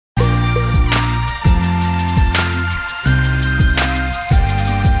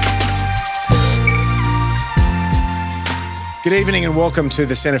Good evening and welcome to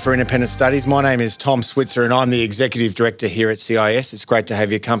the Centre for Independent Studies. My name is Tom Switzer and I'm the Executive Director here at CIS. It's great to have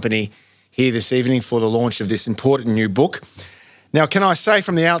your company here this evening for the launch of this important new book. Now, can I say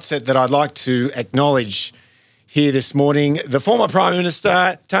from the outset that I'd like to acknowledge here this morning the former Prime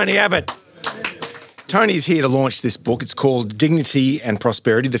Minister, Tony Abbott. Tony is here to launch this book. It's called Dignity and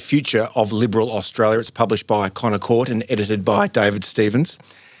Prosperity, The Future of Liberal Australia. It's published by Connor Court and edited by David Stevens.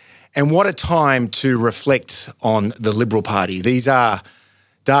 And what a time to reflect on the Liberal Party. These are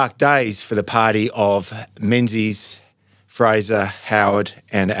dark days for the party of Menzies, Fraser, Howard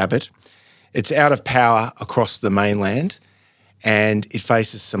and Abbott. It's out of power across the mainland and it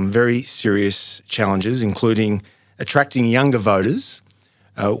faces some very serious challenges, including attracting younger voters,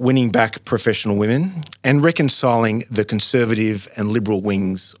 winning back professional women and reconciling the Conservative and Liberal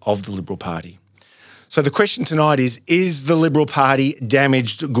wings of the Liberal Party. So the question tonight is the Liberal Party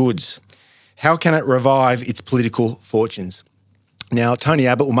damaged goods? How can it revive its political fortunes? Now, Tony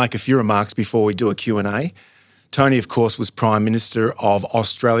Abbott will make a few remarks before we do a Q&A. Tony, of course, was Prime Minister of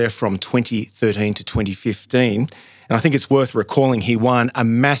Australia from 2013 to 2015. And I think it's worth recalling he won a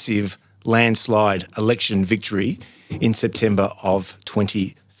massive landslide election victory in September of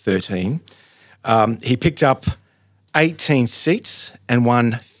 2013. He picked up 18 seats and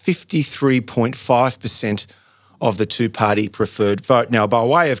won 53.5% of the two-party preferred vote. Now, by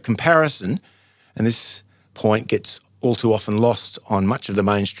way of comparison, and this point gets all too often lost on much of the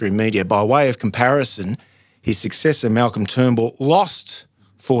mainstream media, by way of comparison, his successor, Malcolm Turnbull, lost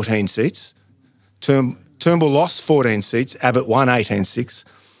 14 seats. Turnbull lost 14 seats. Abbott won 18 seats.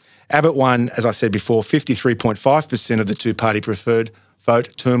 Abbott won, as I said before, 53.5% of the two-party preferred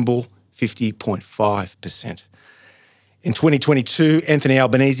vote. Turnbull, 50.5%. In 2022, Anthony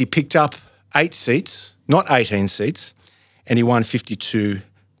Albanese picked up 8 seats, not 18 seats, and he won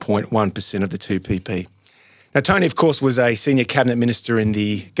 52.1% of the 2PP. Now, Tony, of course, was a senior cabinet minister in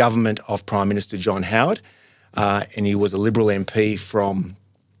the government of Prime Minister John Howard, and he was a Liberal MP from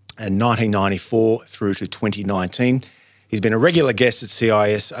 1994 through to 2019. He's been a regular guest at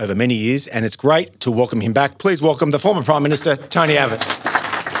CIS over many years, and it's great to welcome him back. Please welcome the former Prime Minister, Tony Abbott.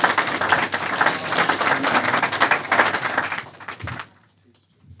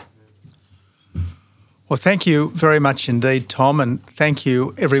 Well, thank you very much indeed, Tom, and thank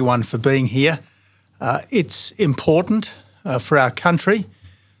you everyone for being here. It's important for our country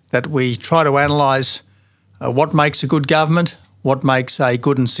that we try to analyse what makes a good government, what makes a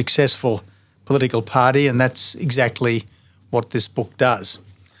good and successful political party, and that's exactly what this book does.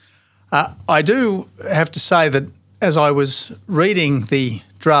 I do have to say that as I was reading the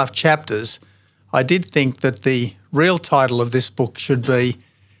draft chapters, I did think that the real title of this book should be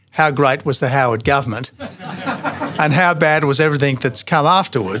How Great Was the Howard Government and How Bad Was Everything That's Come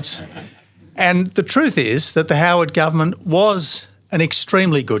Afterwards. And the truth is that the Howard government was an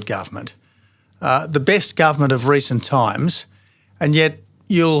extremely good government, the best government of recent times, and yet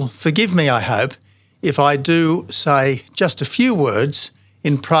you'll forgive me, I hope, if I do say just a few words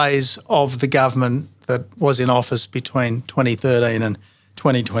in praise of the government that was in office between 2013 and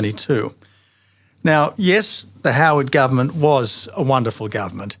 2022. Now, yes, the Howard government was a wonderful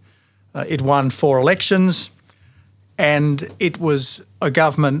government. It won 4 elections and it was a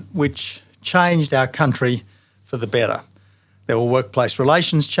government which changed our country for the better. There were workplace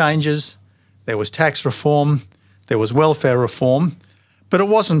relations changes, there was tax reform, there was welfare reform, but it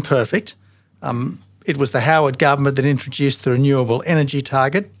wasn't perfect. It was the Howard government that introduced the renewable energy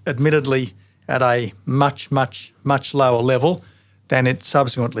target, admittedly at a much, much, much lower level than it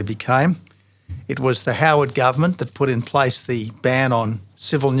subsequently became. It was the Howard government that put in place the ban on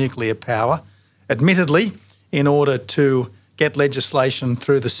civil nuclear power, admittedly in order to get legislation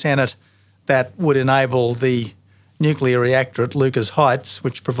through the Senate that would enable the nuclear reactor at Lucas Heights,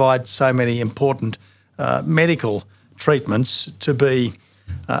 which provides so many important medical treatments, to be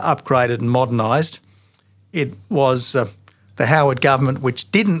upgraded and modernised. It was the Howard government which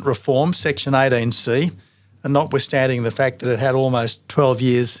didn't reform Section 18C, and notwithstanding the fact that it had almost 12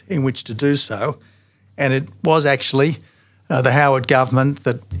 years in which to do so. And it was actually the Howard government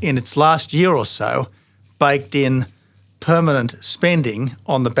that in its last year or so baked in permanent spending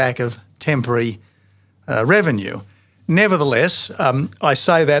on the back of temporary revenue. Nevertheless, I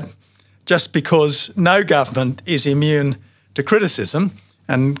say that just because no government is immune to criticism,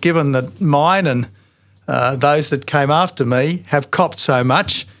 and given that mine and those that came after me have copped so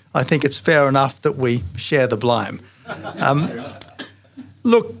much, I think it's fair enough that we share the blame.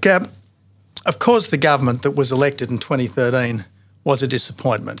 Look, of course the government that was elected in 2013 was a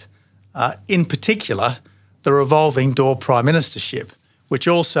disappointment. In particular, the revolving door prime ministership, which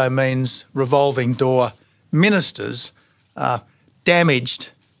also means revolving door ministers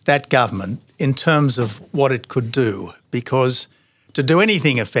damaged that government in terms of what it could do, because to do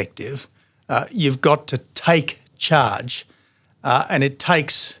anything effective, you've got to take charge, and it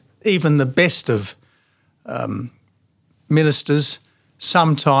takes even the best of ministers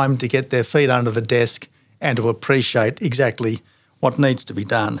some time to get their feet under the desk and to appreciate exactly what needs to be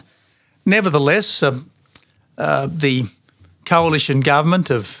done. Nevertheless, the coalition government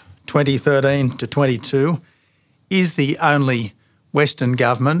of 2013 to 22 is the only Western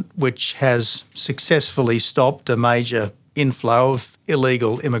government which has successfully stopped a major inflow of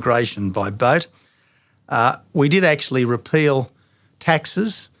illegal immigration by boat. We did actually repeal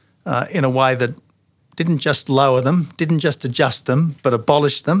taxes in a way that didn't just lower them, didn't just adjust them, but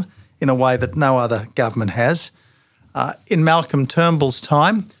abolished them in a way that no other government has. In Malcolm Turnbull's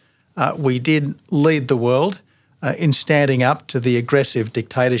time, we did lead the world in standing up to the aggressive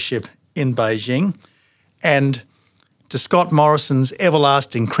dictatorship in Beijing. And to Scott Morrison's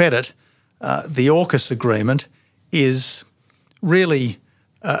everlasting credit, the AUKUS agreement is really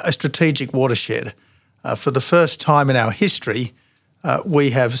a strategic watershed. For the first time in our history,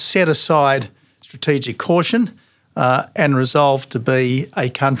 we have set aside strategic caution and resolved to be a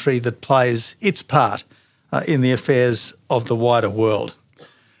country that plays its part in the affairs of the wider world.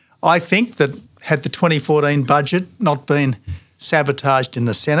 I think that had the 2014 budget not been sabotaged in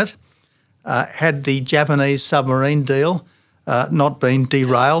the Senate, had the Japanese submarine deal not been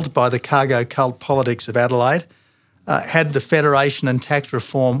derailed by the cargo cult politics of Adelaide, had the Federation and tax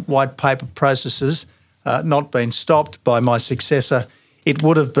reform white paper processes not been stopped by my successor, it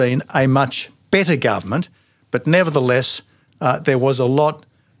would have been a much better government, but nevertheless there was a lot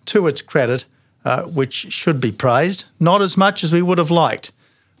to its credit which should be praised, not as much as we would have liked,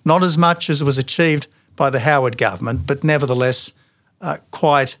 not as much as was achieved by the Howard government, but nevertheless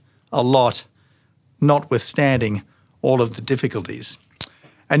quite a lot, notwithstanding all of the difficulties.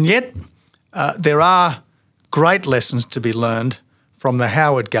 And yet there are great lessons to be learned from the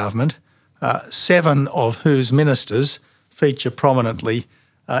Howard government, 7 of whose ministers feature prominently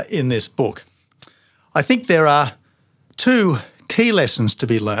in this book. I think there are 2 key lessons to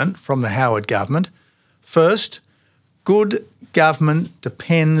be learned from the Howard government. First, good government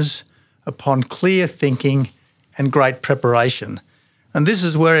depends upon clear thinking and great preparation. And this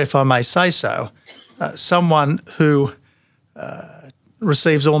is where, if I may say so, someone who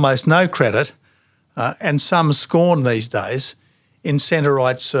receives almost no credit and some scorn these days in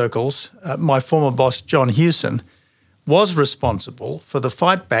centre-right circles, my former boss John Hewson, was responsible for the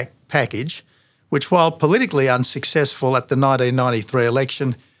Fight Back package, which, while politically unsuccessful at the 1993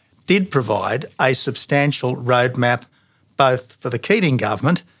 election, did provide a substantial roadmap both for the Keating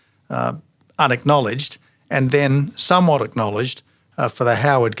government, unacknowledged, and then somewhat acknowledged for the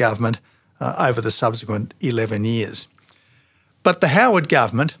Howard government over the subsequent 11 years. But the Howard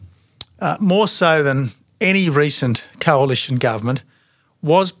government, more so than any recent coalition government,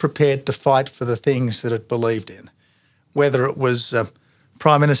 was prepared to fight for the things that it believed in, whether it was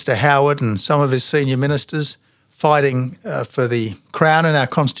Prime Minister Howard and some of his senior ministers fighting for the Crown and our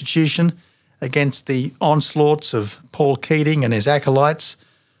Constitution against the onslaughts of Paul Keating and his acolytes,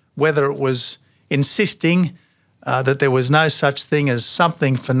 whether it was insisting that there was no such thing as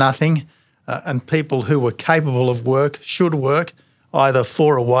something for nothing and people who were capable of work should work either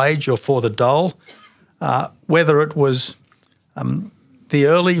for a wage or for the dole, whether it was the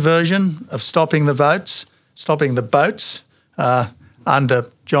early version of stopping the boats under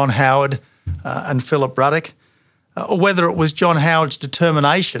John Howard and Philip Ruddock, or whether it was John Howard's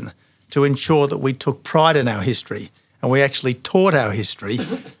determination to ensure that we took pride in our history and we actually taught our history.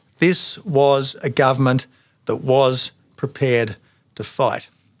 This was a government that was prepared to fight.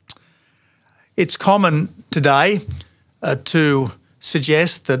 It's common today to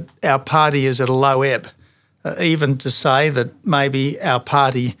suggest that our party is at a low ebb, even to say that maybe our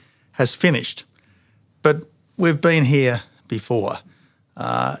party has finished. But we've been here before.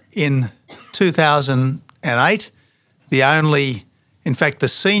 In 2008, the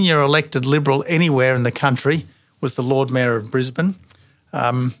senior elected Liberal anywhere in the country was the Lord Mayor of Brisbane.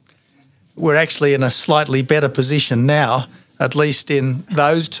 We're actually in a slightly better position now, at least in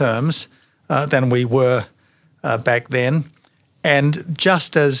those terms, than we were back then. And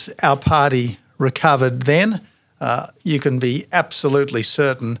just as our party recovered then, you can be absolutely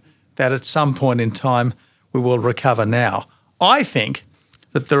certain that at some point in time we will recover now. I think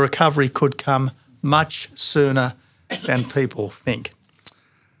that the recovery could come much sooner than people think.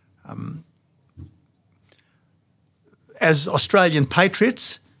 As Australian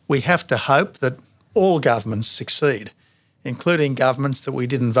patriots, we have to hope that all governments succeed, including governments that we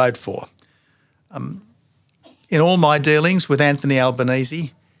didn't vote for. In all my dealings with Anthony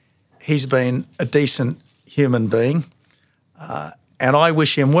Albanese, he's been a decent human being, and I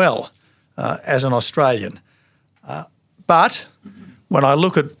wish him well as an Australian. But when I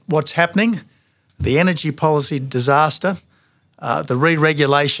look at what's happening, the energy policy disaster, the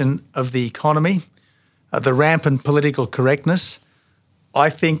re-regulation of the economy, the rampant political correctness, I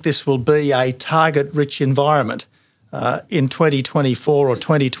think this will be a target-rich environment in 2024 or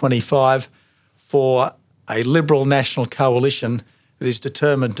 2025 for a Liberal national coalition that is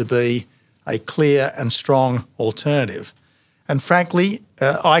determined to be a clear and strong alternative. And frankly,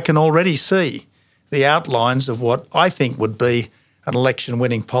 I can already see the outlines of what I think would be an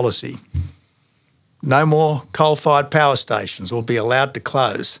election-winning policy. No more coal-fired power stations will be allowed to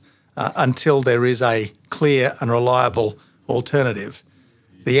close until there is a clear and reliable alternative.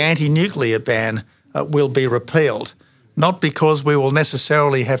 The anti-nuclear ban will be repealed, not because we will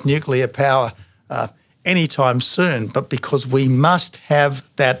necessarily have nuclear power anytime soon, but because we must have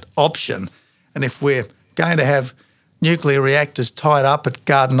that option. And if we're going to have nuclear reactors tied up at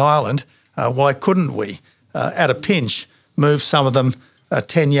Garden Island, why couldn't we, at a pinch, move some of them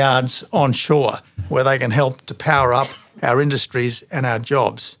 10 yards onshore where they can help to power up our industries and our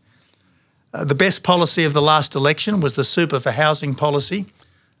jobs? The best policy of the last election was the super for housing policy.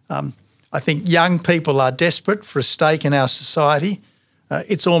 I think young people are desperate for a stake in our society.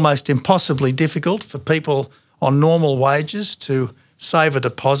 It's almost impossibly difficult for people on normal wages to save a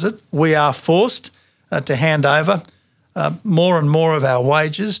deposit. We are forced to hand over more and more of our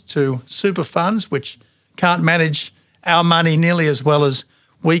wages to super funds, which can't manage our money nearly as well as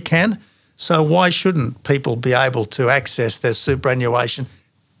we can. So why shouldn't people be able to access their superannuation,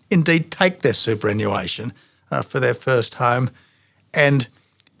 indeed take their superannuation for their first home? And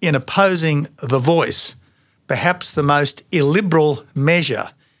in opposing the Voice, perhaps the most illiberal measure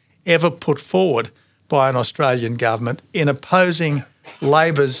ever put forward by an Australian government, in opposing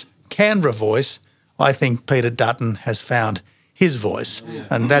Labor's Canberra Voice, I think Peter Dutton has found his voice.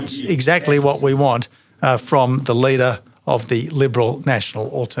 And that's exactly what we want from the leader of the Liberal National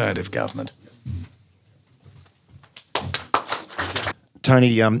Alternative Government.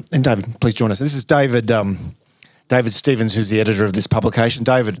 Tony and David, please join us. This is David Stevens, who's the editor of this publication.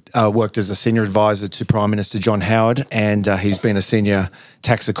 David worked as a senior advisor to Prime Minister John Howard, and he's been a senior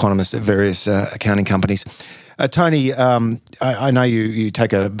tax economist at various accounting companies. Tony, I know you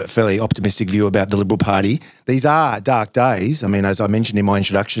take a fairly optimistic view about the Liberal Party. These are dark days. I mean, as I mentioned in my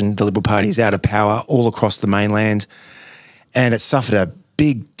introduction, the Liberal Party is out of power all across the mainland, and it suffered a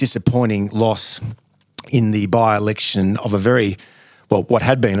big, disappointing loss in the by-election of a very, well, what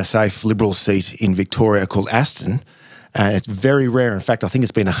had been a safe Liberal seat in Victoria called Aston. It's very rare. In fact, I think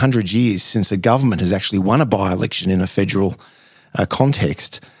it's been 100 years since a government has actually won a by-election in a federal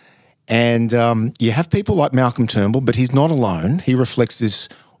context. And you have people like Malcolm Turnbull, but he's not alone. He reflects this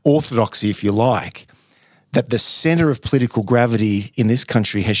orthodoxy, if you like, that the centre of political gravity in this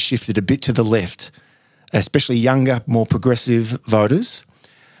country has shifted a bit to the left, especially younger, more progressive voters.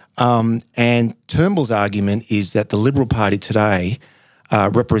 And Turnbull's argument is that the Liberal Party today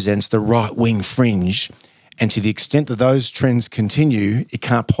represents the right-wing fringe, and to the extent that those trends continue, it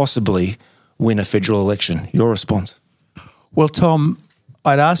can't possibly win a federal election. Your response? Well, Tom,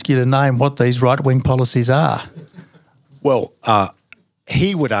 I'd ask you to name what these right-wing policies are. Well,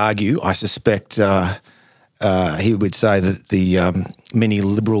 he would argue, I suspect, he would say that the many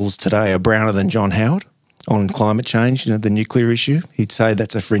Liberals today are browner than John Howard on climate change, the nuclear issue. He'd say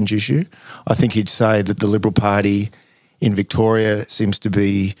that's a fringe issue. I think he'd say that the Liberal Party in Victoria seems to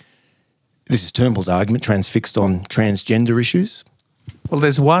be, this is Turnbull's argument, transfixed on transgender issues. Well,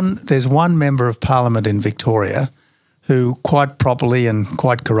 there's one member of Parliament in Victoria who quite properly and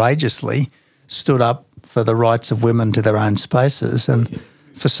quite courageously stood up for the rights of women to their own spaces, and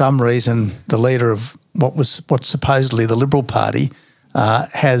for some reason the leader of what's supposedly the Liberal Party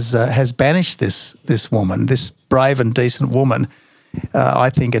has banished this woman, this brave and decent woman.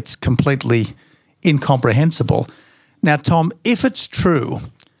 I think it's completely incomprehensible. Now, Tom, if it's true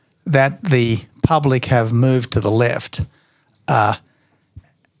that the public have moved to the left,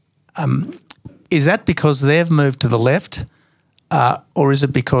 is that because they've moved to the left, or is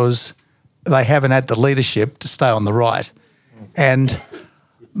it because they haven't had the leadership to stay on the right? And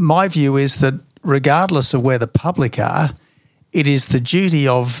my view is that regardless of where the public are, it is the duty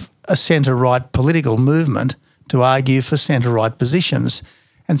of a centre-right political movement to argue for centre-right positions.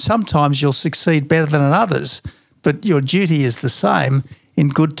 And sometimes you'll succeed better than in others, but your duty is the same in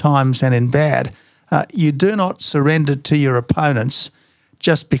good times and in bad. You do not surrender to your opponents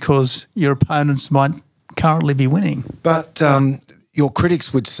just because your opponents might currently be winning. But your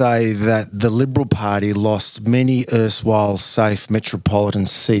critics would say that the Liberal Party lost many erstwhile safe metropolitan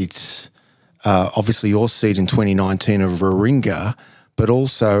seats, obviously your seat in 2019 of Warringah, but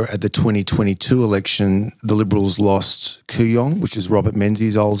also at the 2022 election, the Liberals lost Kooyong, which is Robert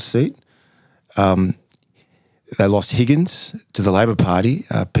Menzies' old seat. They lost Higgins to the Labor Party,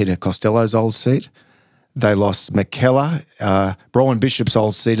 Peter Costello's old seat. They lost McKellar, Brian Bishop's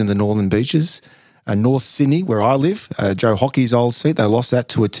old seat in the Northern Beaches. North Sydney, where I live, Joe Hockey's old seat, they lost that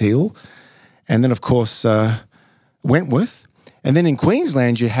to a Teal. And then, of course, Wentworth. And then in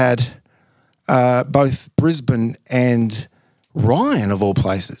Queensland, you had both Brisbane and Ryan, of all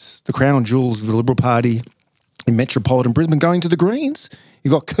places, the crown jewels of the Liberal Party in metropolitan Brisbane going to the Greens.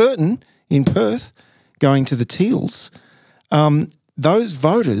 You've got Curtin in Perth going to the Teals. Those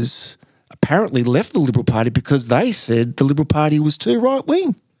voters apparently left the Liberal Party because they said the Liberal Party was too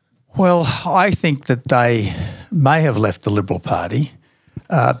right-wing. Well, I think that they may have left the Liberal Party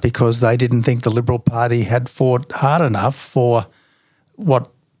because they didn't think the Liberal Party had fought hard enough for what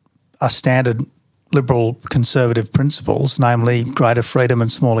are standard liberal conservative principles, namely greater freedom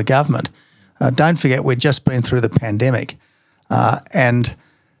and smaller government. Don't forget, we've just been through the pandemic and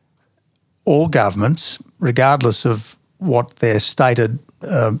all governments, regardless of what their stated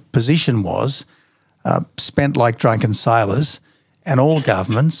position was, spent like drunken sailors, and all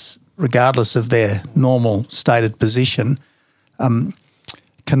governments, regardless of their normal stated position,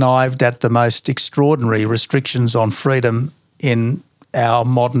 connived at the most extraordinary restrictions on freedom in our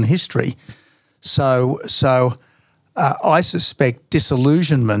modern history. So I suspect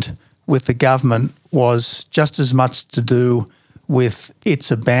disillusionment with the government was just as much to do with its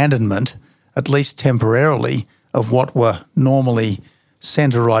abandonment, at least temporarily, of what were normally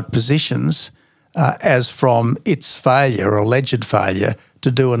centre-right positions as from its failure, or alleged failure, to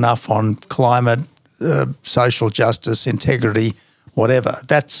do enough on climate, social justice, integrity, whatever.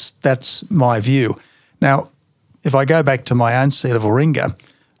 That's my view. Now, if I go back to my own seat of Warringah,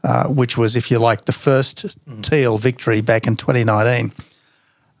 which was, if you like, the first Teal victory back in 2019,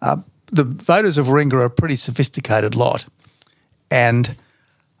 the voters of Warringah are a pretty sophisticated lot, and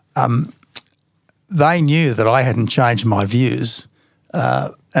they knew that I hadn't changed my views,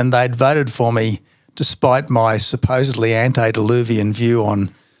 and they'd voted for me despite my supposedly antediluvian view on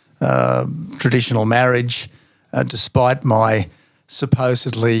traditional marriage, despite my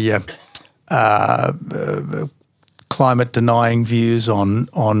supposedly climate-denying views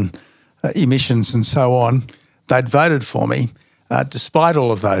on emissions and so on. They'd voted for me despite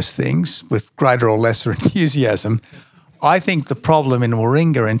all of those things with greater or lesser enthusiasm. I think the problem in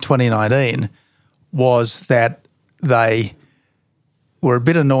Warringah in 2019 was that they were a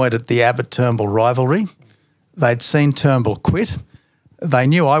bit annoyed at the Abbott-Turnbull rivalry. They'd seen Turnbull quit. They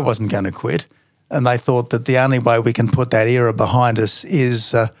knew I wasn't going to quit, and they thought that the only way we can put that era behind us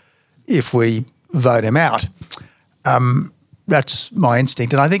is if we vote him out. That's my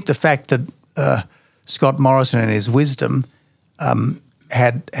instinct. And I think the fact that Scott Morrison, in his wisdom,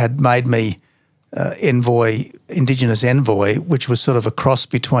 had made me Indigenous envoy, which was sort of a cross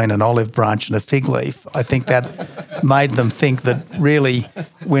between an olive branch and a fig leaf. I think that made them think that really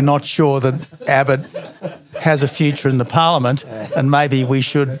we're not sure that Abbott has a future in the parliament and maybe we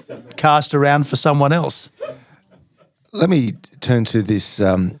should cast around for someone else. Let me turn to this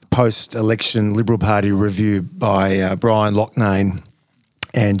post-election Liberal Party review by Brian Loughnane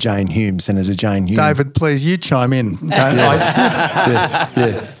and Jane Hume, Senator Jane Hume. David, please, you chime in.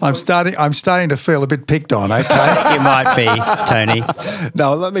 I'm starting to feel a bit picked on. Okay, you might be, Tony.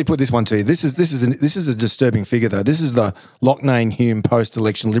 No, let me put this one to you. This is a disturbing figure, though. This is the Loughnane Hume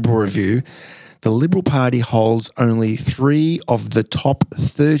post-election Liberal review. The Liberal Party holds only 3 of the top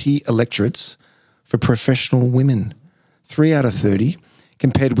 30 electorates for professional women. 3 out of 30,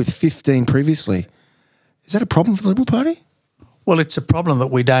 compared with 15 previously. Is that a problem for the Liberal Party? Well, it's a problem that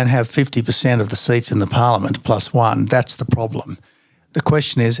we don't have 50% of the seats in the parliament plus 1. That's the problem. The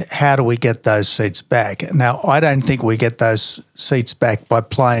question is, how do we get those seats back? Now, I don't think we get those seats back by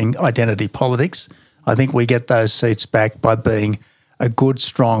playing identity politics. I think we get those seats back by being a good,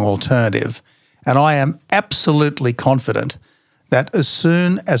 strong alternative. And I am absolutely confident that as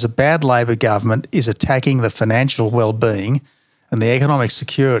soon as a bad Labor government is attacking the financial well-being and the economic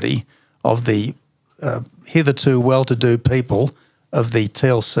security of the hitherto well-to-do people of the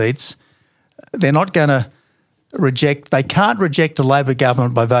Teal seats, they're not going to they can't reject a Labor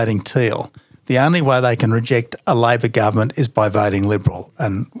government by voting Teal. The only way they can reject a Labor government is by voting Liberal.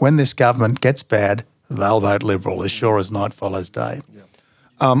 And when this government gets bad, they'll vote Liberal, as sure as night follows day. Yeah.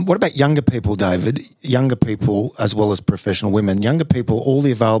 What about younger people, David? Younger people as well as professional women. Younger people, all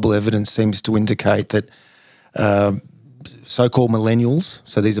the available evidence seems to indicate that so-called millennials.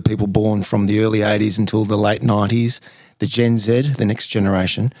 So these are people born from the early 80s until the late 90s, the Gen Z, the next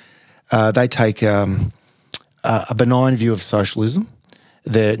generation. They take a benign view of socialism.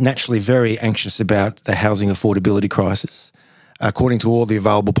 They're naturally very anxious about the housing affordability crisis. According to all the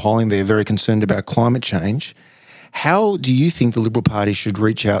available polling, they're very concerned about climate change. How do you think the Liberal Party should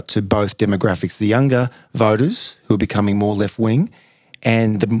reach out to both demographics, the younger voters who are becoming more left-wing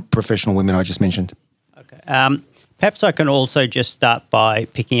and the professional women I just mentioned? Okay. Perhaps I can also just start by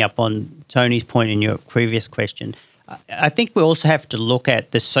picking up on Tony's point in your previous question. I think we also have to look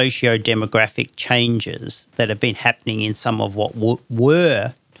at the socio-demographic changes that have been happening in some of what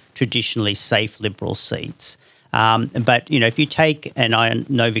were traditionally safe Liberal seats. But, if you take, and I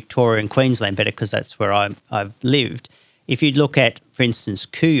know Victoria and Queensland better because that's where I've lived, if you look at, for instance,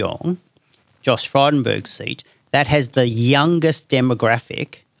 Kooyong, Josh Frydenberg's seat, that has the youngest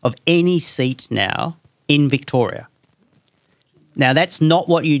demographic of any seat now in Victoria. Now, that's not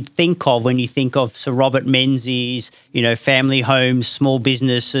what you'd think of when you think of Sir Robert Menzies, family homes, small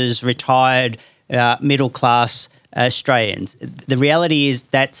businesses, retired, middle-class Australians. The reality is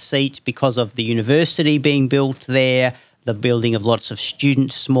that seat, because of the university being built there, the building of lots of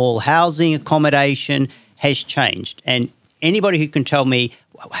student small housing accommodation has changed. And anybody who can tell me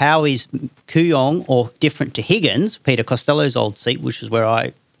how is Kooyong or different to Higgins, Peter Costello's old seat, which is where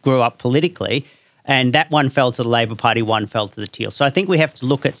I grew up politically, and that one fell to the Labor Party, one fell to the Teal. So I think we have to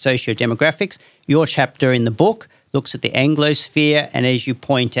look at socio-demographics. Your chapter in the book looks at the Anglosphere, and as you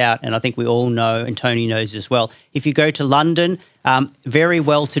point out, and I think we all know, and Tony knows as well, if you go to London, very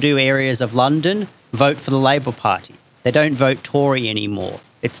well-to-do areas of London vote for the Labor Party. They don't vote Tory anymore.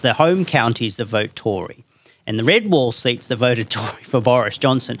 It's the home counties that vote Tory. And the red wall seats that voted Tory for Boris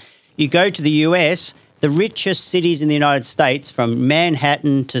Johnson. You go to the US, the richest cities in the United States, from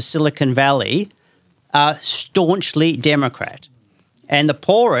Manhattan to Silicon Valley, are staunchly Democrat. And the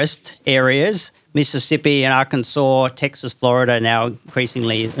poorest areas, Mississippi and Arkansas, Texas, Florida, now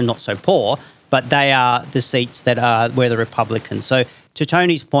increasingly not so poor, but they are the seats that are where the Republicans. So to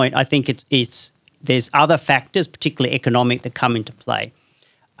Tony's point, I think there's other factors, particularly economic, that come into play.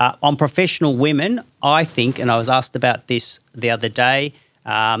 On professional women, I think, and I was asked about this the other day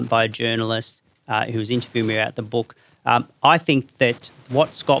by a journalist who was interviewing me about the book, I think that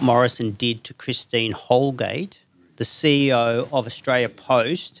what Scott Morrison did to Christine Holgate, the CEO of Australia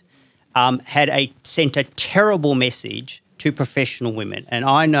Post, sent a terrible message to professional women. And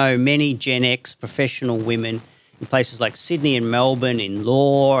I know many Gen X professional women in places like Sydney and Melbourne in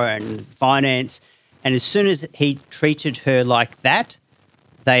law and finance, and as soon as he treated her like that,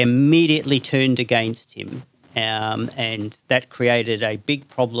 they immediately turned against him. And that created a big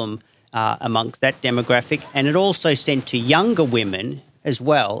problem amongst that demographic. And it also sent to younger women as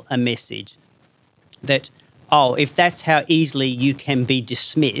well a message that, if that's how easily you can be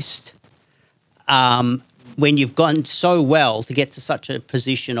dismissed when you've gone so well to get to such a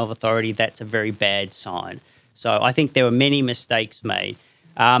position of authority, that's a very bad sign. So I think there were many mistakes made.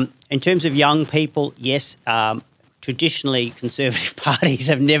 In terms of young people, yes, traditionally conservative parties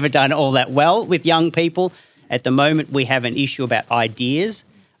have never done all that well with young people. At the moment, we have an issue about ideas,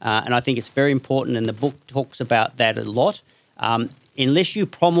 and I think it's very important, and the book talks about that a lot. Unless you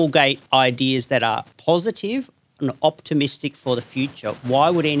promulgate ideas that are positive and optimistic for the future, why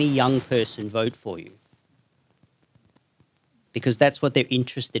would any young person vote for you? Because that's what they're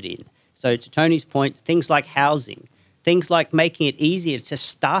interested in. So to Tony's point, things like housing, things like making it easier to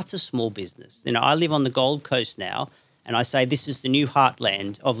start a small business. I live on the Gold Coast now, and I say this is the new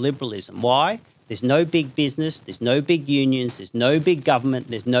heartland of liberalism. Why? There's no big business, there's no big unions, there's no big government,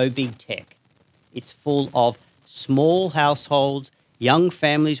 there's no big tech. It's full of small households, young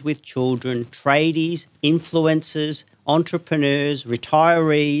families with children, tradies, influencers, entrepreneurs,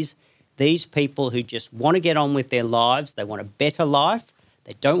 retirees, these people who just want to get on with their lives. They want a better life.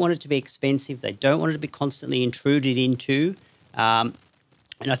 They don't want it to be expensive. They don't want it to be constantly intruded into. And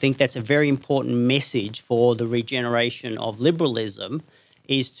I think that's a very important message for the regeneration of liberalism,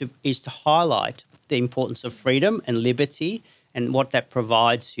 is to highlight the importance of freedom and liberty and what that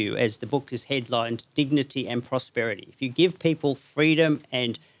provides you, as the book is headlined, Dignity and Prosperity. If you give people freedom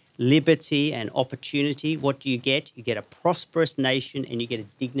and liberty and opportunity, what do you get? You get a prosperous nation and you get a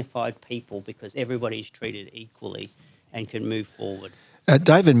dignified people, because everybody is treated equally and can move forward.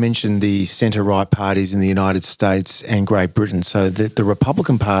 David mentioned the centre-right parties in the United States and Great Britain. So the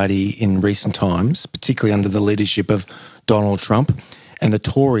Republican Party in recent times, particularly under the leadership of Donald Trump, and the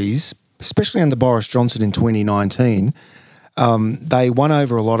Tories, especially under Boris Johnson in 2019, they won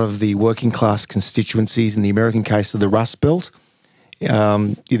over a lot of the working-class constituencies in the American case of the Rust Belt,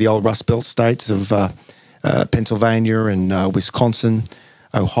 the old Rust Belt states of Pennsylvania and Wisconsin,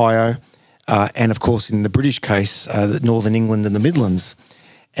 Ohio, and of course in the British case, Northern England and the Midlands.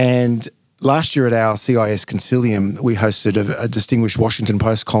 And last year at our CIS Concilium, we hosted a distinguished Washington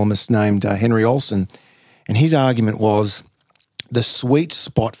Post columnist named Henry Olsen, and his argument was the sweet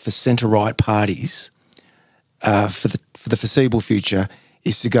spot for centre-right parties for the foreseeable future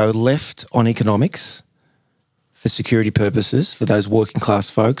is to go left on economics for security purposes for those working class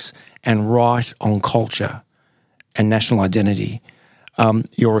folks and right on culture and national identity.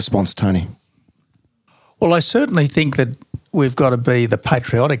 Your response, Tony? Well, I certainly think that we've got to be the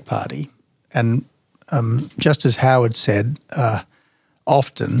patriotic party. And just as Howard said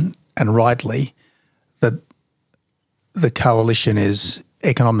often and rightly that the coalition is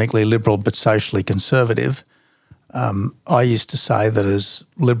economically liberal but socially conservative, I used to say that as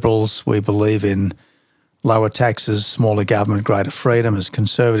Liberals we believe in lower taxes, smaller government, greater freedom. As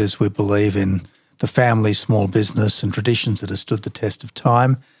Conservatives we believe in the family, small business and traditions that have stood the test of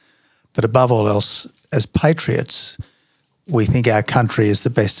time. But above all else, as patriots, we think our country is the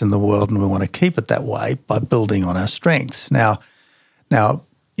best in the world and we want to keep it that way by building on our strengths. Now,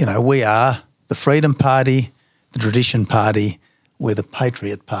 you know, we are the Freedom Party, the Tradition Party, we're the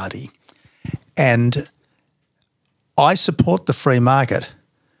Patriot Party. And I support the free market,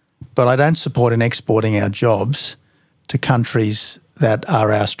 but I don't support in exporting our jobs to countries that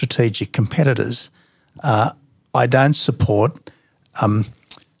are our strategic competitors. I don't support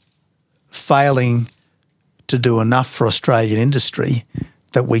failing to do enough for Australian industry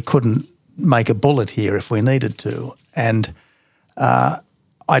that we couldn't make a bullet here if we needed to. And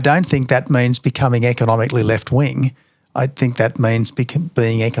I don't think that means becoming economically left-wing. I think that means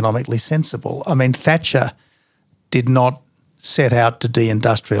being economically sensible. I mean, Thatcher did not set out to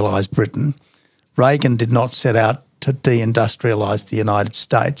deindustrialise Britain. Reagan did not set out to deindustrialise the United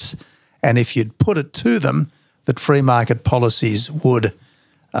States. And if you'd put it to them that free market policies would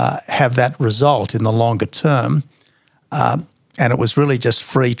have that result in the longer term, and it was really just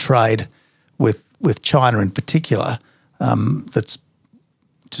free trade with China in particular that's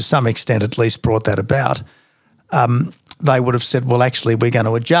to some extent at least brought that about, they would have said, well, actually, we're going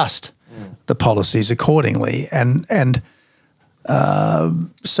to adjust the policies accordingly.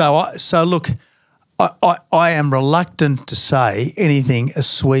 So look, I am reluctant to say anything as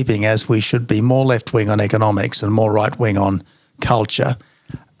sweeping as we should be more left-wing on economics and more right-wing on culture.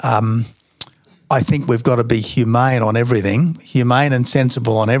 I think we've got to be humane on everything, humane and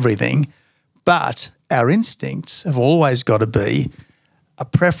sensible on everything, but our instincts have always got to be a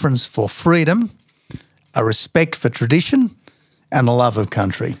preference for freedom, a respect for tradition, and a love of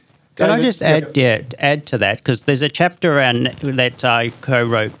country. Can I just add to that? Because there's a chapter that I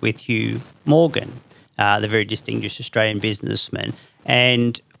co-wrote with Hugh Morgan, the very distinguished Australian businessman,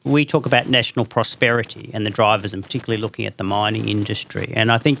 and we talk about national prosperity and the drivers, and particularly looking at the mining industry.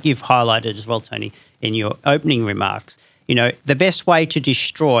 And I think you've highlighted as well, Tony, in your opening remarks, you know, the best way to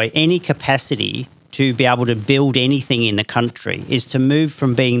destroy any capacity to be able to build anything in the country is to move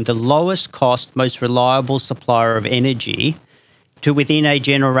from being the lowest cost, most reliable supplier of energy to within a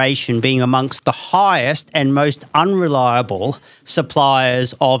generation being amongst the highest and most unreliable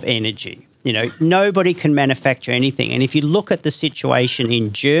suppliers of energy. You know, nobody can manufacture anything. And if you look at the situation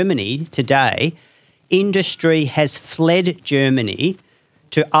in Germany today, industry has fled Germany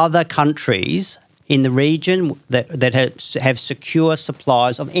to other countries in the region that have secure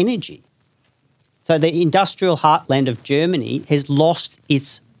supplies of energy. So the industrial heartland of Germany has lost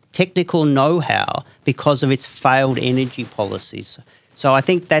its technical know-how because of its failed energy policies. So I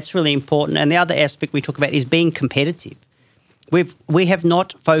think that's really important. And the other aspect we talk about is being competitive. We have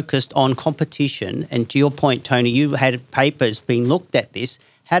not focused on competition. And to your point, Tony, you had papers being looked at this.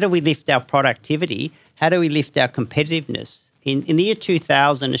 How do we lift our productivity? How do we lift our competitiveness? In the year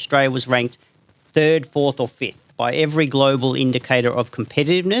 2000, Australia was ranked 3rd, 4th or 5th by every global indicator of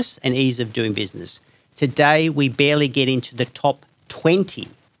competitiveness and ease of doing business. Today, we barely get into the top 20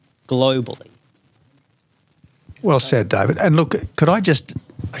 globally. Well said, David. And look, could I just,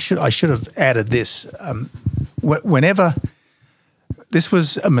 I should have added this. Whenever, this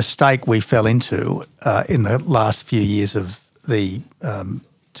was a mistake we fell into in the last few years of the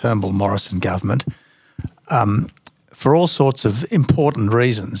Turnbull-Morrison government. For all sorts of important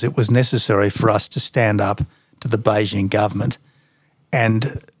reasons, it was necessary for us to stand up to the Beijing government.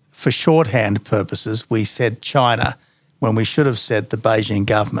 And for shorthand purposes, we said China when we should have said the Beijing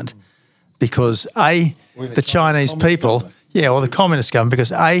government. Because the Chinese people, the communist government,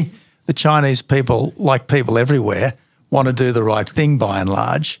 because the Chinese people, like people everywhere, want to do the right thing by and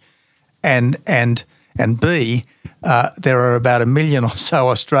large, and B, there are about 1 million or so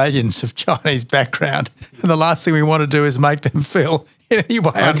Australians of Chinese background, and the last thing we want to do is make them feel in any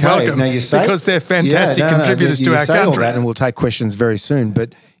way unwelcome, now you say, because they're fantastic contributors to our you say country. all that, and we'll take questions very soon,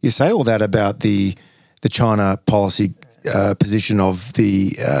 but you say all that about the China policy position of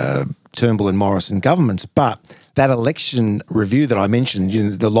the Turnbull and Morrison governments, but that election review that I mentioned,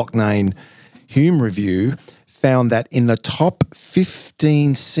 the Loughnane-Hume review, found that in the top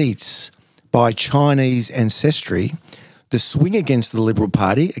 15 seats by Chinese ancestry, the swing against the Liberal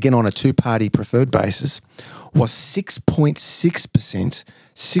Party, again on a two-party preferred basis, was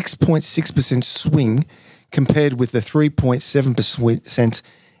 6.6% swing compared with the 3.7%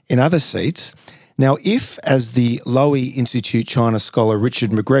 in other seats. Now, if, as the Lowy Institute China scholar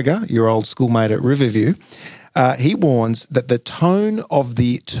Richard McGregor, your old schoolmate at Riverview, he warns that the tone of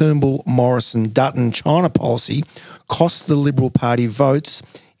the Turnbull-Morrison-Dutton China policy cost the Liberal Party votes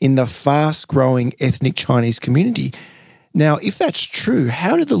in the fast-growing ethnic Chinese community. Now, if that's true,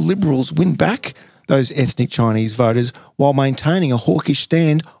 how did the Liberals win back those ethnic Chinese voters while maintaining a hawkish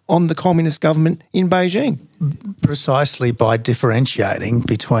stand on the communist government in Beijing? Precisely by differentiating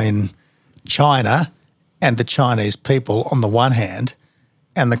between China and the Chinese people on the one hand,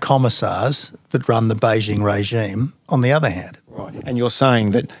 and the commissars that run the Beijing regime on the other hand. Right. And you're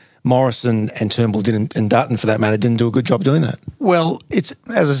saying that Morrison and Turnbull didn't, and Dutton for that matter, didn't do a good job doing that? Well, it's,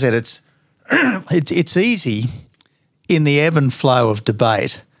 as I said, it's easy in the ebb and flow of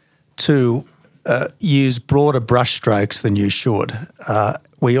debate to use broader brushstrokes than you should.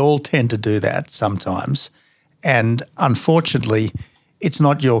 We all tend to do that sometimes. And unfortunately, it's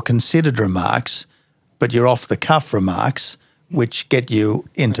not your considered remarks, but your off-the-cuff remarks which get you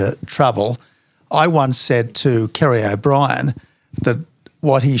into trouble. I once said to Kerry O'Brien that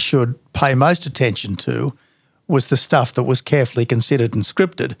what he should pay most attention to was the stuff that was carefully considered and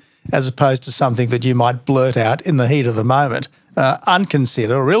scripted, as opposed to something that you might blurt out in the heat of the moment,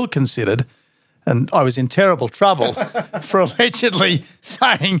 unconsidered or ill-considered. And I was in terrible trouble for allegedly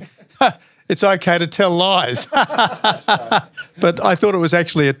saying it's okay to tell lies. But I thought it was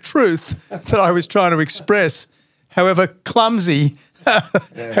actually a truth that I was trying to express, however clumsily I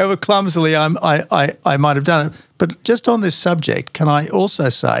might have done it. But just on this subject, can I also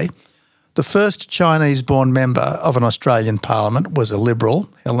say the first Chinese-born member of an Australian parliament was a Liberal,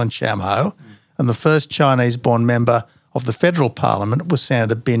 Helen Shamho, and the first Chinese-born member of the federal parliament was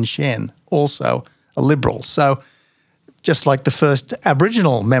Senator Bin Shen, also a Liberal. So just like the first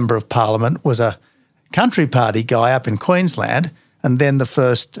Aboriginal member of parliament was a Country Party guy up in Queensland, and then the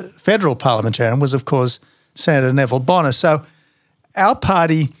first federal parliamentarian was, of course, Senator Neville Bonner. So our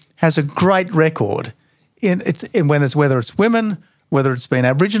party has a great record in whether it's women, whether it's been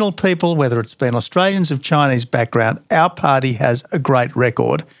Aboriginal people, whether it's been Australians of Chinese background. Our party has a great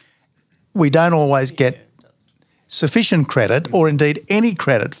record. We don't always get sufficient credit, or indeed any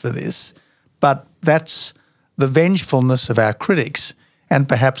credit for this, but that's the vengefulness of our critics and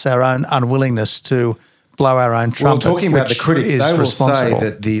perhaps our own unwillingness to blow our own trumpet. Well, talking about the critics, they will say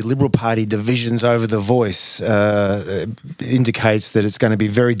that the Liberal Party divisions over the voice indicates that it's going to be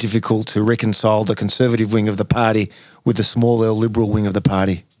very difficult to reconcile the Conservative wing of the party with the small L Liberal wing of the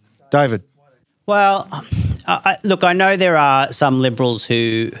party. David? Well, look, I know there are some Liberals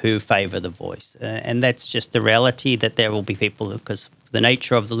who favour the voice, and that's just the reality that there will be people, because the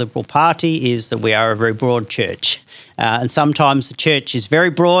nature of the Liberal Party is that we are a very broad church. And sometimes the church is very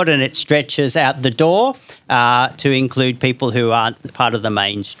broad and it stretches out the door to include people who aren't part of the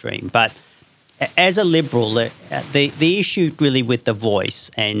mainstream. But as a Liberal, the issue really with the voice,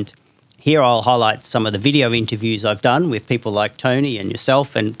 and here I'll highlight some of the video interviews I've done with people like Tony and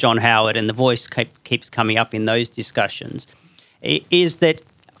yourself and John Howard, and the voice keeps coming up in those discussions, is that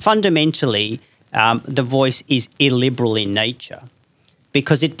fundamentally the voice is illiberal in nature,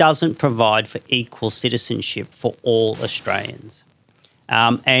 because it doesn't provide for equal citizenship for all Australians.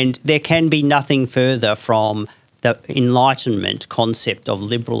 And there can be nothing further from the Enlightenment concept of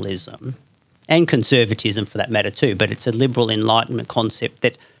liberalism, and conservatism for that matter too, but it's a liberal Enlightenment concept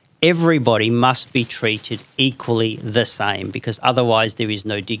that everybody must be treated equally the same, because otherwise there is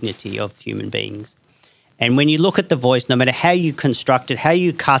no dignity of human beings. And when you look at the voice, no matter how you construct it, how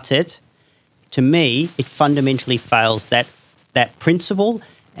you cut it, to me, it fundamentally fails that principle.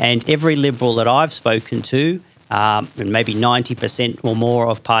 And every Liberal that I've spoken to, and maybe 90% or more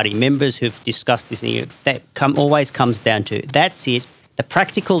of party members who've discussed this, that always comes down to, that's it. The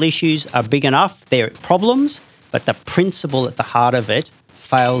practical issues are big enough, they're problems, but the principle at the heart of it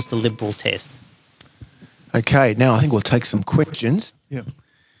fails the Liberal test. Okay, now I think we'll take some questions.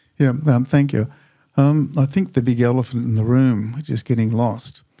 Thank you. I think the big elephant in the room, which is getting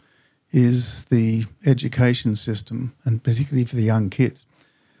lost, is the education system, and particularly for the young kids.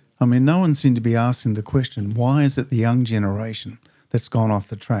 I mean, no one seemed to be asking the question, why is it the young generation that's gone off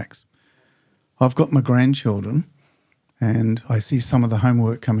the tracks? I've got my grandchildren and I see some of the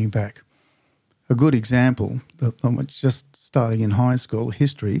homework coming back. A good example, I'm just starting in high school,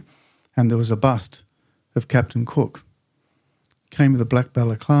 history, and there was a bust of Captain Cook. Came with a black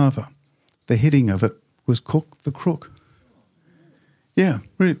balaclava. The heading of it was Cook the Crook. Yeah,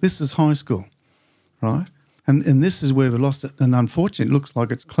 really, this is high school, right? And this is where we've lost it. And unfortunately, it looks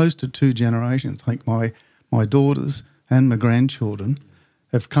like it's close to 2 generations. Like my daughters and my grandchildren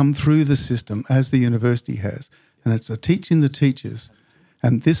have come through the system as the university has. And it's teaching the teachers.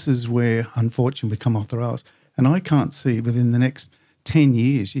 And this is where, unfortunately, we come off the rails. And I can't see within the next 10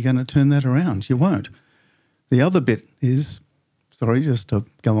 years you're going to turn that around. You won't. The other bit is, sorry, just to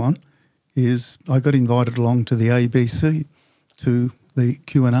go on, is I got invited along to the ABC, to the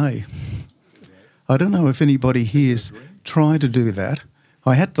Q&A. I don't know if anybody here's tried to do that.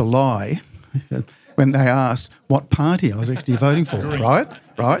 I had to lie when they asked what party I was actually voting for, right?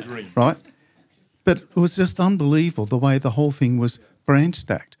 But it was just unbelievable the way the whole thing was branch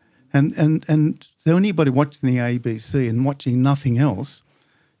stacked. And so anybody watching the ABC and watching nothing else,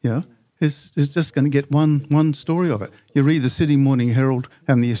 is just going to get one story of it. You read the Sydney Morning Herald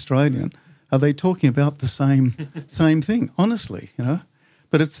and the Australian, are they talking about the same thing? Honestly,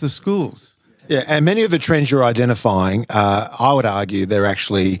 but it's the schools. Yeah, and many of the trends you're identifying, I would argue they're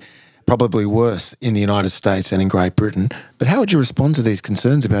actually probably worse in the United States and in Great Britain. But how would you respond to these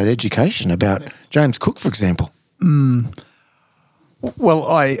concerns about education, about James Cook, for example? Well,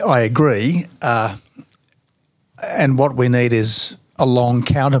 I agree. And what we need is a long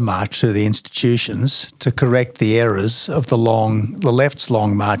countermarch to the institutions to correct the errors of the left's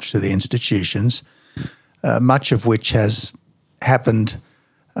long march to the institutions, much of which has happened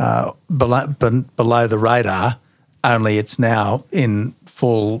below the radar, only it's now in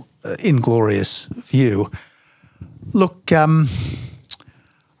full inglorious view. Look, I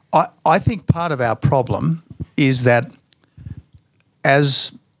think part of our problem is that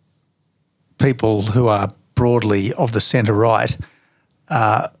as people who are broadly of the centre-right,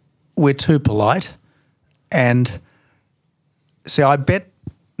 we're too polite. And see, I bet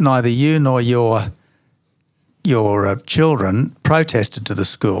neither you nor your children protested to the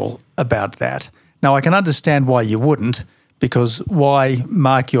school about that. Now, I can understand why you wouldn't, because why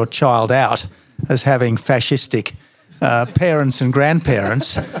mark your child out as having fascistic parents and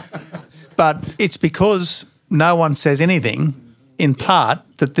grandparents? But it's because no one says anything, in part,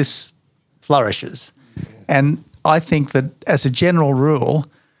 that this flourishes. And I think that as a general rule,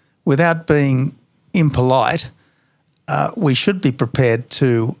 without being impolite, we should be prepared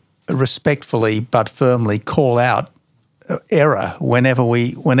to respectfully but firmly call out error whenever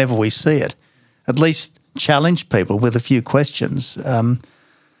we see it. At least challenge people with a few questions.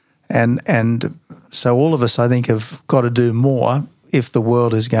 And so all of us, I think, have got to do more if the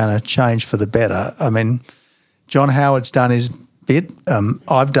world is going to change for the better. I mean, John Howard's done his bit.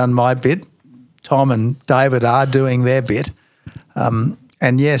 I've done my bit. Tom and David are doing their bit.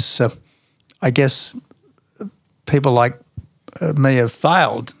 And yes, I guess people like me have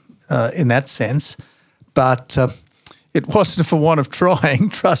failed in that sense, but it wasn't for want of trying,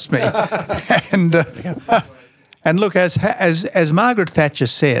 trust me. And look, as Margaret Thatcher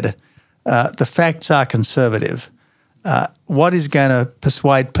said, the facts are conservative. What is going to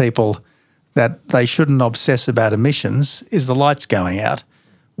persuade people that they shouldn't obsess about emissions is the lights going out.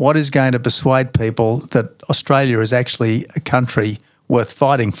 What is going to persuade people that Australia is actually a country worth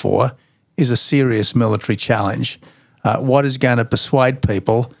fighting for is a serious military challenge. What is going to persuade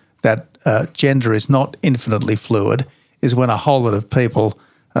people that gender is not infinitely fluid is when a whole lot of people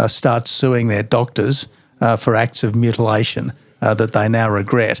start suing their doctors for acts of mutilation that they now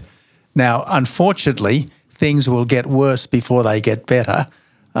regret. Now, unfortunately, things will get worse before they get better,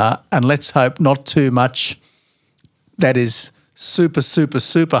 and let's hope not too much that is super, super,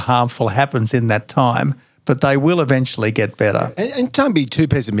 super harmful happens in that time, but they will eventually get better. And don't be too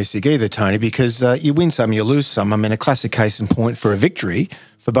pessimistic either, Tony, because you win some, you lose some. I mean, a classic case in point for a victory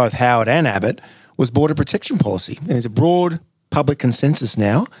for both Howard and Abbott was border protection policy. And there's a broad public consensus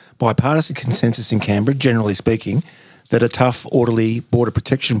now, bipartisan consensus in Canberra, generally speaking, that a tough, orderly border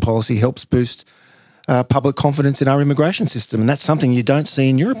protection policy helps boost public confidence in our immigration system. And that's something you don't see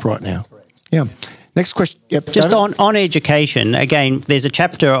in Europe right now. Yeah. Next question. Yep, just on education, again, there's a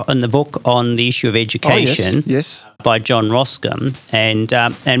chapter in the book on the issue of education yes. by John Roscombe.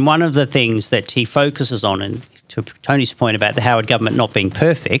 And one of the things that he focuses on, and to Tony's point about the Howard government not being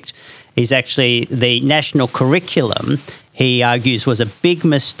perfect, is actually the national curriculum he argues was a big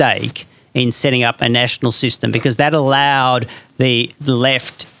mistake in setting up a national system, because that allowed the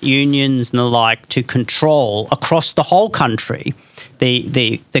left unions and the like to control across the whole country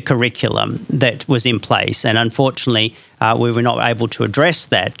the curriculum that was in place. And unfortunately, we were not able to address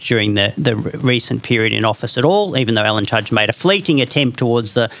that during the recent period in office at all, even though Alan Tudge made a fleeting attempt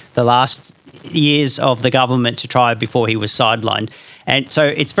towards the last years of the government to try before he was sidelined. And so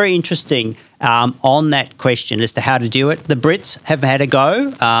it's very interesting on that question as to how to do it. The Brits have had a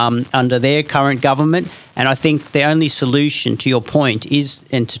go under their current government, and I think the only solution, to your point, is,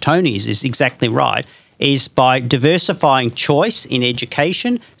 and to Tony's, is exactly right, is by diversifying choice in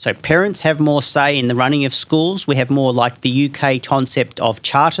education. So parents have more say in the running of schools. We have more like the UK concept of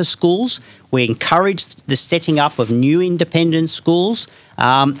charter schools. We encourage the setting up of new independent schools.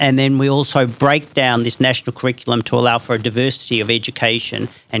 And then we also break down this national curriculum to allow for a diversity of education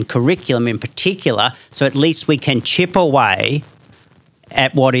and curriculum in particular, so at least we can chip away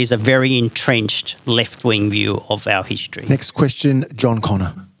at what is a very entrenched left-wing view of our history. Next question, John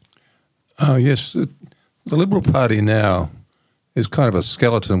Connor. Yes, the Liberal Party now is kind of a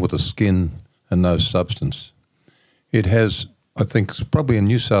skeleton with a skin and no substance. It has, I think, probably in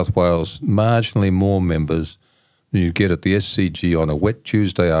New South Wales, marginally more members than you get at the SCG on a wet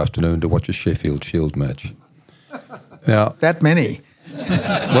Tuesday afternoon to watch a Sheffield Shield match. Now, That many?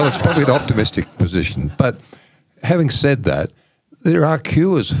 well, it's probably an optimistic position. But having said that, there are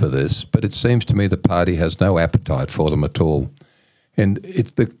cures for this, but it seems to me the party has no appetite for them at all. And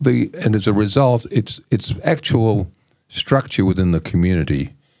it's and as a result, its actual structure within the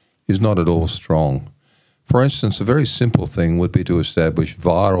community is not at all strong. For instance, a very simple thing would be to establish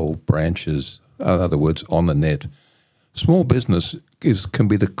viral branches, in other words, on the net. Small business can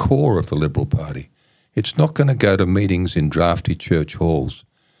be the core of the Liberal Party. It's not going to go to meetings in drafty church halls.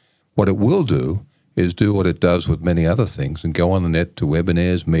 What it will do is do what it does with many other things and go on the net to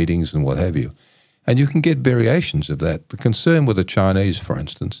webinars, meetings and what have you. And you can get variations of that. The concern with the Chinese, for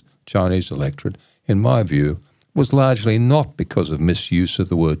instance, Chinese electorate, in my view, was largely not because of misuse of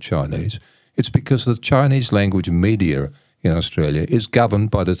the word Chinese. It's because the Chinese language media in Australia is governed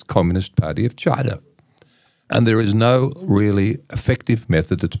by the Communist Party of China. And there is no really effective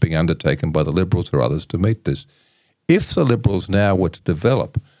method that's being undertaken by the Liberals or others to meet this. If the Liberals now were to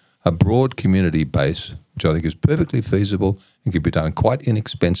develop a broad community base, which I think is perfectly feasible and could be done quite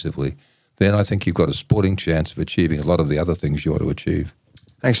inexpensively, then I think you've got a sporting chance of achieving a lot of the other things you ought to achieve.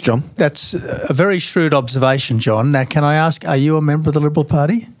 Thanks, John. That's a very shrewd observation, John. Now, can I ask, are you a member of the Liberal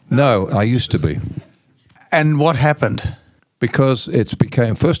Party? No, I used to be. And what happened? Because it's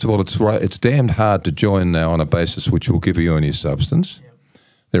became, first of all, it's damned hard to join now on a basis which will give you any substance. Yep.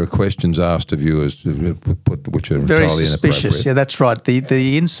 There are questions asked of you which are very entirely suspicious. Yeah, that's right.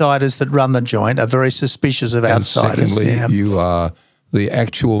 The insiders that run the joint are very suspicious of outsiders. And secondly, you are the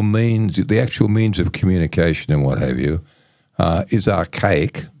actual means of communication and what have you is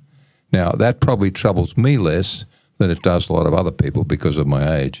archaic. Now, that probably troubles me less than it does a lot of other people because of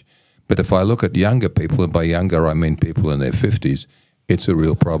my age. But if I look at younger people, and by younger I mean people in their 50s, it's a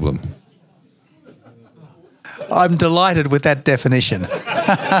real problem. I'm delighted with that definition.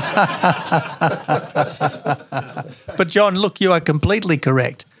 But John, look, you are completely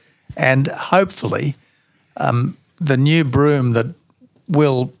correct. And hopefully the new broom that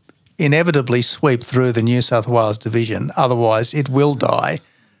will inevitably sweep through the New South Wales division, otherwise it will die,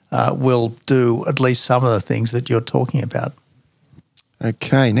 will do at least some of the things that you're talking about.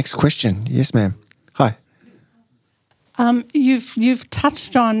 Okay, next question. Yes, ma'am. Hi. You've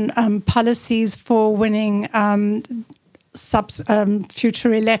touched on policies for winning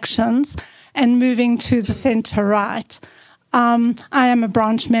future elections and moving to the centre-right. I am a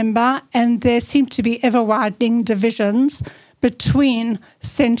branch member, and there seem to be ever-widening divisions between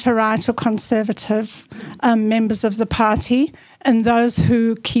centre-right or conservative members of the party and those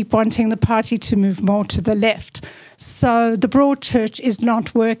who keep wanting the party to move more to the left. So the broad church is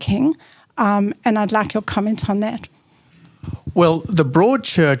not working, and I'd like your comment on that. Well, the broad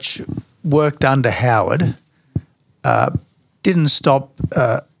church worked under Howard, didn't stop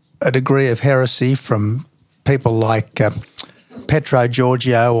a degree of heresy from people like Petro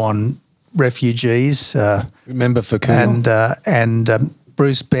Georgiou on refugees, member for Coonamble, and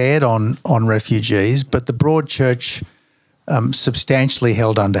Bruce Baird on refugees, but the broad church substantially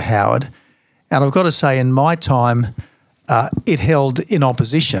held under Howard. And I've got to say, in my time, it held in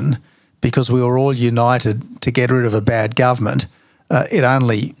opposition because we were all united to get rid of a bad government. It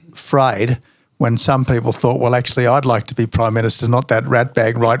only frayed when some people thought, well, actually, I'd like to be Prime Minister, not that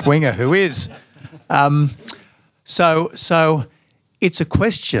ratbag right-winger who is. So it's a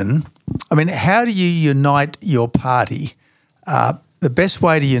question. I mean, how do you unite your party The best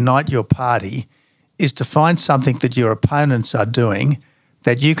way to unite your party is to find something that your opponents are doing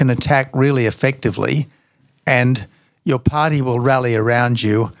that you can attack really effectively, and your party will rally around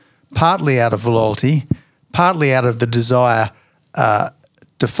you, partly out of loyalty, partly out of the desire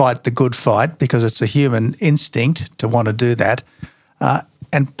to fight the good fight, because it's a human instinct to want to do that,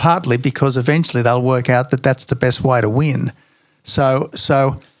 and partly because eventually they'll work out that that's the best way to win. So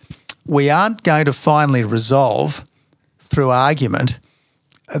we aren't going to finally resolve through argument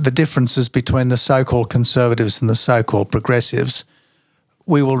the differences between the so-called conservatives and the so-called progressives.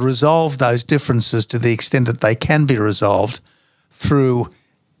 We will resolve those differences to the extent that they can be resolved through,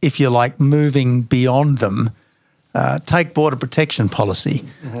 if you like, moving beyond them. Take border protection policy.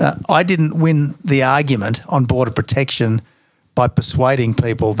 I didn't win the argument on border protection by persuading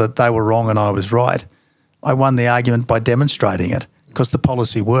people that they were wrong and I was right. I won the argument by demonstrating it because the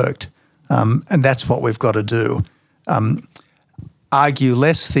policy worked. And that's what we've got to do. Argue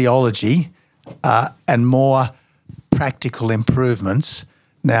less theology and more practical improvements.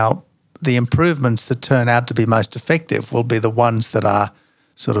 Now, the improvements that turn out to be most effective will be the ones that are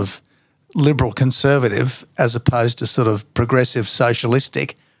sort of liberal conservative as opposed to sort of progressive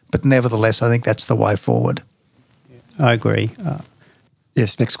socialistic. But nevertheless, I think that's the way forward. I agree.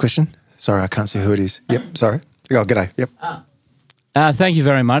 Yes, next question. Sorry, I can't see who it is. Yep, sorry. Oh, g'day. Yep. Thank you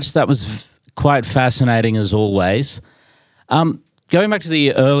very much. That was quite fascinating as always. Going back to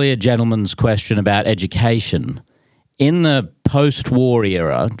the earlier gentleman's question about education, in the post-war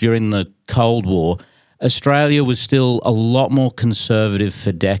era, during the Cold War, Australia was still a lot more conservative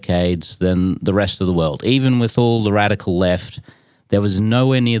for decades than the rest of the world. Even with all the radical left, there was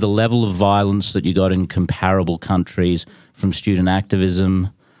nowhere near the level of violence that you got in comparable countries from student activism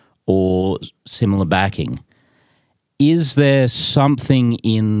or similar backing. Is there something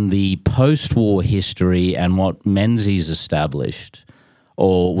in the post-war history and what Menzies established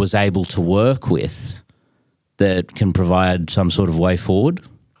or was able to work with that can provide some sort of way forward?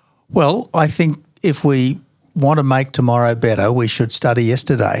 Well, I think if we want to make tomorrow better, we should study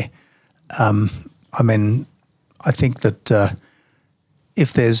yesterday. I think that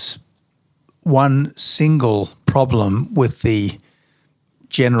if there's one single problem with the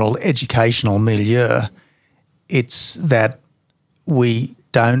general educational milieu, it's that we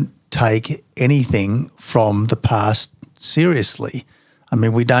don't take anything from the past seriously. I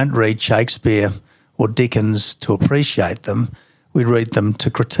mean, we don't read Shakespeare or Dickens to appreciate them. We read them to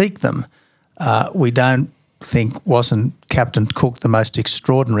critique them. We don't think, wasn't Captain Cook the most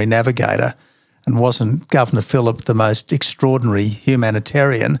extraordinary navigator and wasn't Governor Phillip the most extraordinary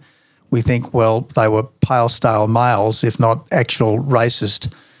humanitarian? We think, well, they were pale, stale males, if not actual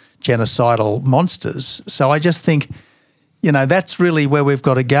racist, genocidal monsters. So I just think, that's really where we've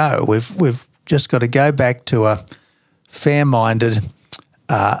got to go. We've just got to go back to a fair-minded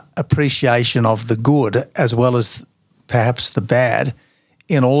appreciation of the good as well as perhaps the bad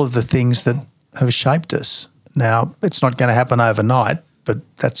in all of the things that have shaped us. Now, it's not going to happen overnight, but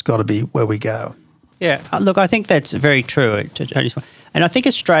that's got to be where we go. Yeah, look, I think that's very true. And I think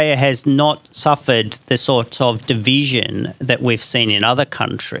Australia has not suffered the sort of division that we've seen in other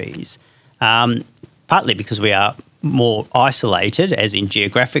countries, partly because we are more isolated, as in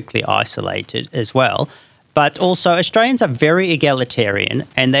geographically isolated as well, but also Australians are very egalitarian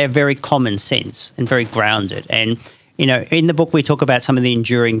and they're very common sense and very grounded. And, in the book we talk about some of the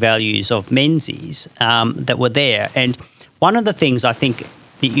enduring values of Menzies that were there. And one of the things I think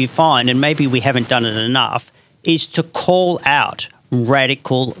that you find, and maybe we haven't done it enough, is to call out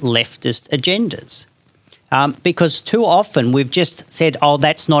radical leftist agendas. Because too often we've just said, oh,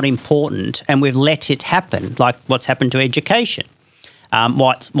 that's not important, and we've let it happen, like what's happened to education.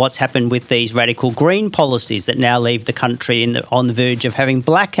 What's happened with these radical green policies that now leave the country on the verge of having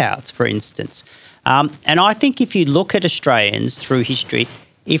blackouts, for instance. And I think if you look at Australians through history,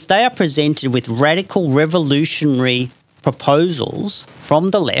 if they are presented with radical revolutionary proposals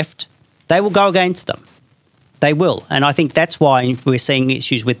from the left, they will go against them. They will. And I think that's why we're seeing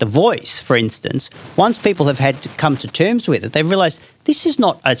issues with the voice, for instance. Once people have had to come to terms with it, they've realised this is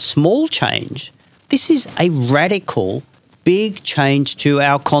not a small change. This is a radical, big change to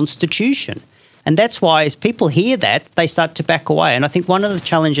our constitution. And that's why as people hear that, they start to back away. And I think one of the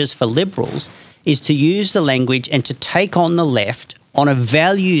challenges for Liberals is to use the language and to take on the left on a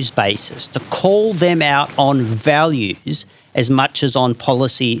values basis, to call them out on values as much as on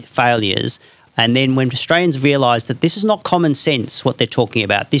policy failures. And then when Australians realise that this is not common sense, what they're talking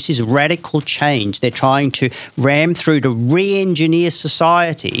about, this is radical change, they're trying to ram through to re-engineer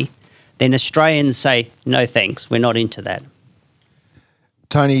society, then Australians say, no thanks, we're not into that.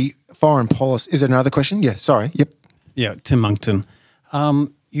 Tony, foreign policy. Is there another question? Yeah, sorry. Yep. Yeah, Tim Monkton.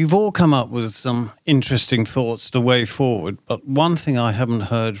 You've all come up with some interesting thoughts the way forward, but one thing I haven't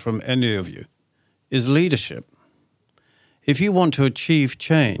heard from any of you is leadership. If you want to achieve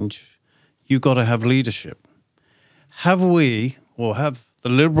change, you've got to have leadership. Have we, or have the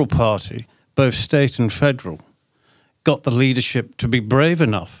Liberal Party, both state and federal, got the leadership to be brave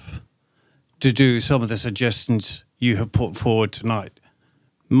enough to do some of the suggestions you have put forward tonight?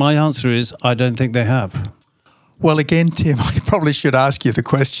 My answer is, I don't think they have. Well, again, Tim, I probably should ask you the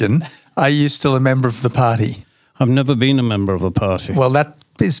question. Are you still a member of the party? I've never been a member of a party. Well, that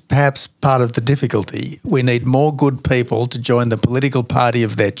is perhaps part of the difficulty. We need more good people to join the political party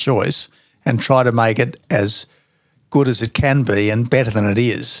of their choice and try to make it as good as it can be and better than it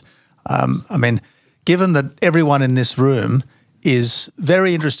is. I mean, given that everyone in this room is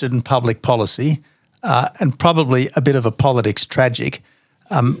very interested in public policy and probably a bit of a politics tragic,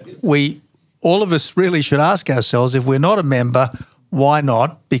 all of us really should ask ourselves, if we're not a member, why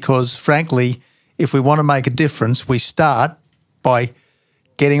not? Because frankly, if we want to make a difference, we start by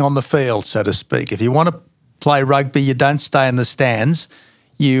getting on the field, so to speak. If you want to play rugby, you don't stay in the stands,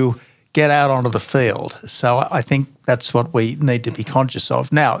 you get out onto the field. So I think that's what we need to be conscious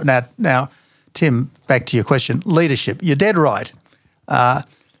of. Now, Tim, back to your question, leadership. You're dead right.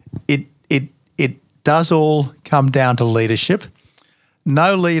 It does all come down to leadership.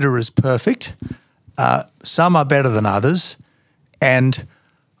 No leader is perfect. Some are better than others. And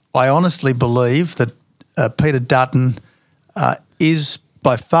I honestly believe that Peter Dutton is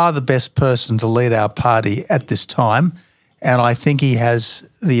by far the best person to lead our party at this time. And I think he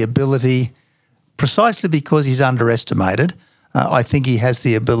has the ability, precisely because he's underestimated, I think he has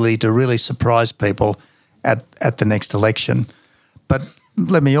the ability to really surprise people at the next election. But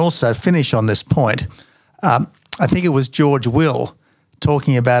let me also finish on this point. I think it was George Will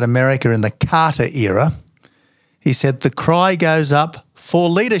talking about America in the Carter era. He said, the cry goes up for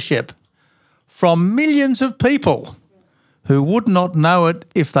leadership from millions of people who would not know it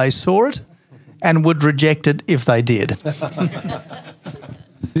if they saw it and would reject it if they did.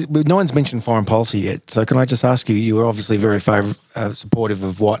 No one's mentioned foreign policy yet, so can I just ask you, you were obviously very supportive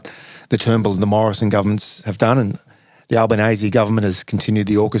of what the Turnbull and the Morrison governments have done, and the Albanese government has continued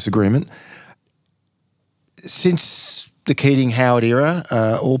the AUKUS agreement. Since the Keating-Howard era,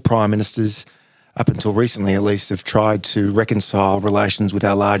 all prime ministers, up until recently at least, have tried to reconcile relations with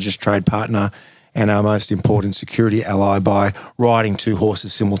our largest trade partner and our most important security ally by riding two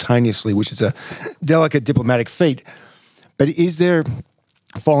horses simultaneously, which is a delicate diplomatic feat. But is there,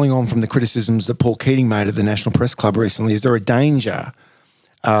 following on from the criticisms that Paul Keating made at the National Press Club recently, is there a danger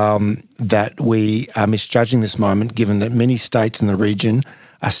that we are misjudging this moment, given that many states in the region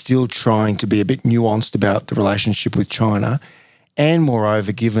are still trying to be a bit nuanced about the relationship with China, and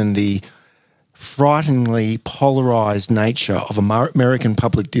moreover, given the frighteningly polarised nature of American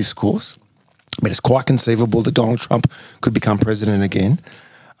public discourse? I mean, it's quite conceivable that Donald Trump could become president again.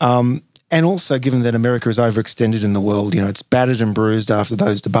 And also, given that America is overextended in the world, you know, it's battered and bruised after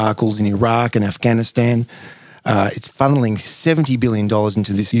those debacles in Iraq and Afghanistan. It's funneling $70 billion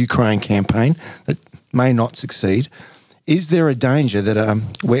into this Ukraine campaign that may not succeed. Is there a danger that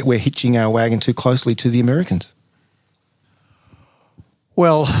we're hitching our wagon too closely to the Americans?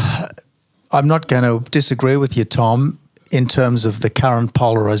 Well, I'm not going to disagree with you, Tom, in terms of the current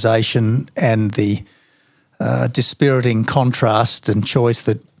polarisation and the dispiriting contrast and choice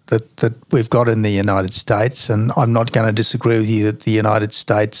that we've got in the United States. And I'm not going to disagree with you that the United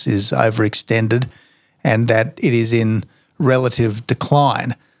States is overextended and that it is in relative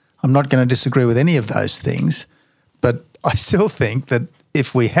decline. I'm not going to disagree with any of those things. But I still think that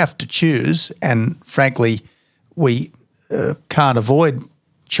if we have to choose, and frankly, we can't avoid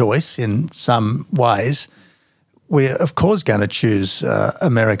choice in some ways, we're of course going to choose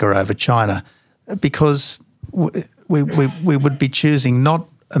America over China, because we would be choosing not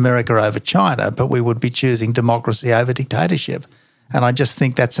America over China, but we would be choosing democracy over dictatorship. And I just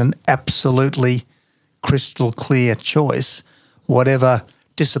think that's an absolutely crystal clear choice, whatever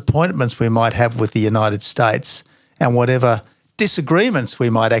disappointments we might have with the United States and whatever disagreements we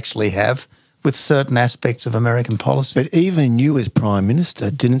might actually have with certain aspects of American policy. But even you as Prime Minister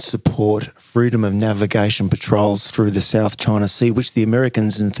didn't support freedom of navigation patrols through the South China Sea, which the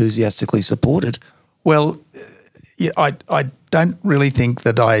Americans enthusiastically supported. Well, yeah, I don't really think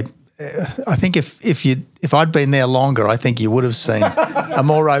that I think if I'd been there longer, I think you would have seen a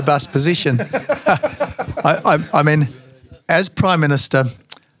more robust position. I mean, as Prime Minister,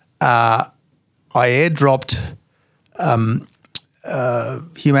 I airdropped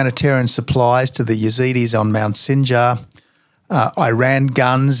humanitarian supplies to the Yazidis on Mount Sinjar. I ran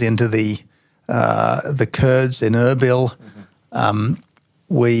guns into the the Kurds in Erbil.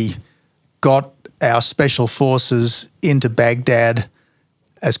 We got our special forces into Baghdad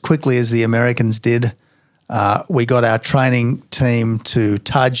as quickly as the Americans did. We got our training team to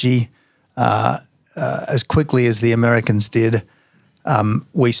Taji as quickly as the Americans did.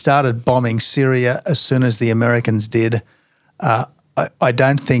 We started bombing Syria as soon as the Americans did. I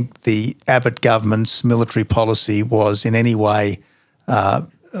don't think the Abbott government's military policy was in any way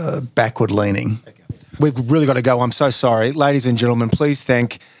backward-leaning. We've really got to go. I'm so sorry. Ladies and gentlemen, please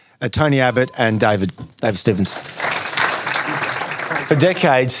thank Tony Abbott and David Stevens. For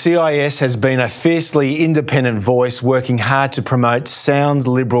decades, CIS has been a fiercely independent voice working hard to promote sound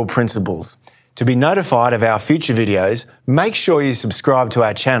liberal principles. To be notified of our future videos, make sure you subscribe to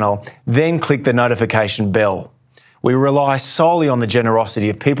our channel, then click the notification bell. We rely solely on the generosity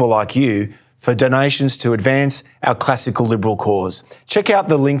of people like you for donations to advance our classical liberal cause. Check out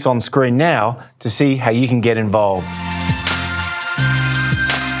the links on screen now to see how you can get involved.